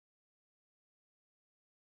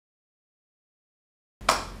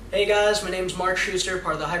Hey guys, my name's Marc Shuster,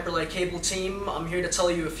 part of the Hyperlite cable team. I'm here to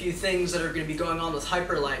tell you a few things that are going to be going on with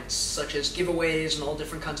Hyperlites, such as giveaways and all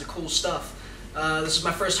different kinds of cool stuff. This is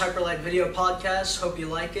my first Hyperlite video podcast. Hope you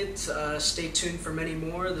like it. Stay tuned for many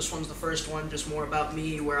more. This one's the first one, just more about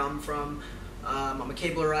me, where I'm from. I'm a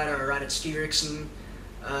cable rider. I ride at Ski Rixen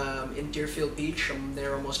in Deerfield Beach. I'm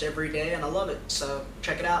there almost every day, and I love it. So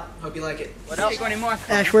check it out. Hope you like it. What else?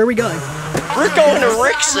 Ash, where are we going? We're going to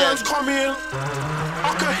Rixen.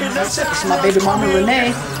 This is my baby mama, Renee.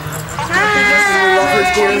 Hi. Love her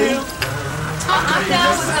dearly. I'm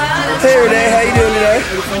down with that. Hey Renee, how you doing today?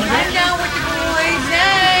 I'm down with the boys.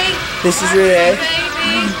 Hey. This is Renee.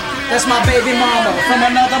 Baby. That's my baby mama from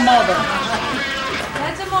another mother.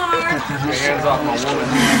 That's a Mark. Hands off my woman.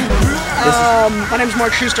 My name's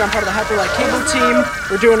Marc Shuster. I'm part of the Hyperlite cable team.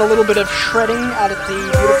 We're doing a little bit of shredding out at the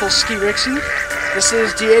beautiful Ski Rixen. This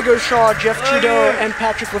is Diego Shaw, Jeff Trudeau, and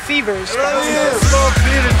Patrick Lefevers.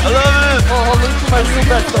 I love it. Oh, look at my real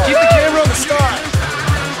best. Keep the camera on the start.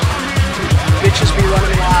 Bitches be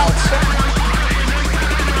running wild.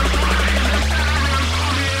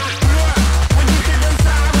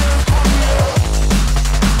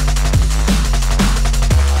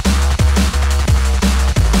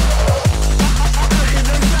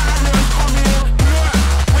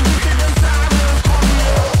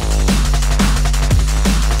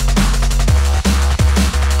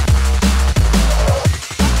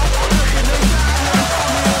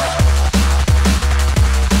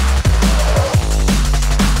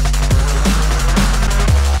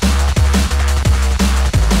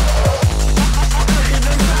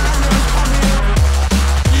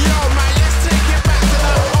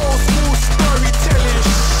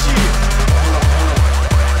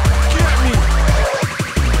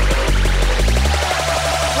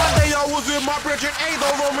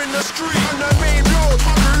 In the street on the main road,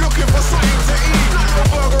 hungry looking for something to eat. Not no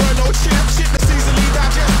burger and no chip, shit that's easily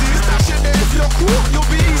digested. That shit that if you're cool, you'll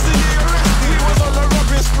be easily arrested. He was on a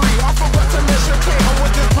robbing spree, I forgot to mention Clay. I was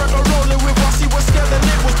this brother rolling with us, he was scared the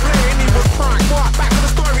lit was playing. He was crying, what? Back to the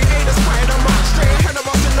story, ain't a Spider-Man. Straight ahead of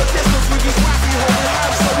us in the distance with his wife, he holding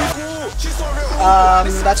hands, so we cool. She saw it all.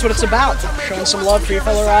 That's what it's about. Showing some love for your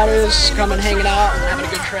fellow riders, coming, hanging out, and having a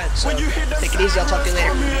good tread. So take it easy. I'll talk to you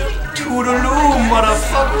later. Toodaloo,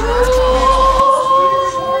 motherfucker!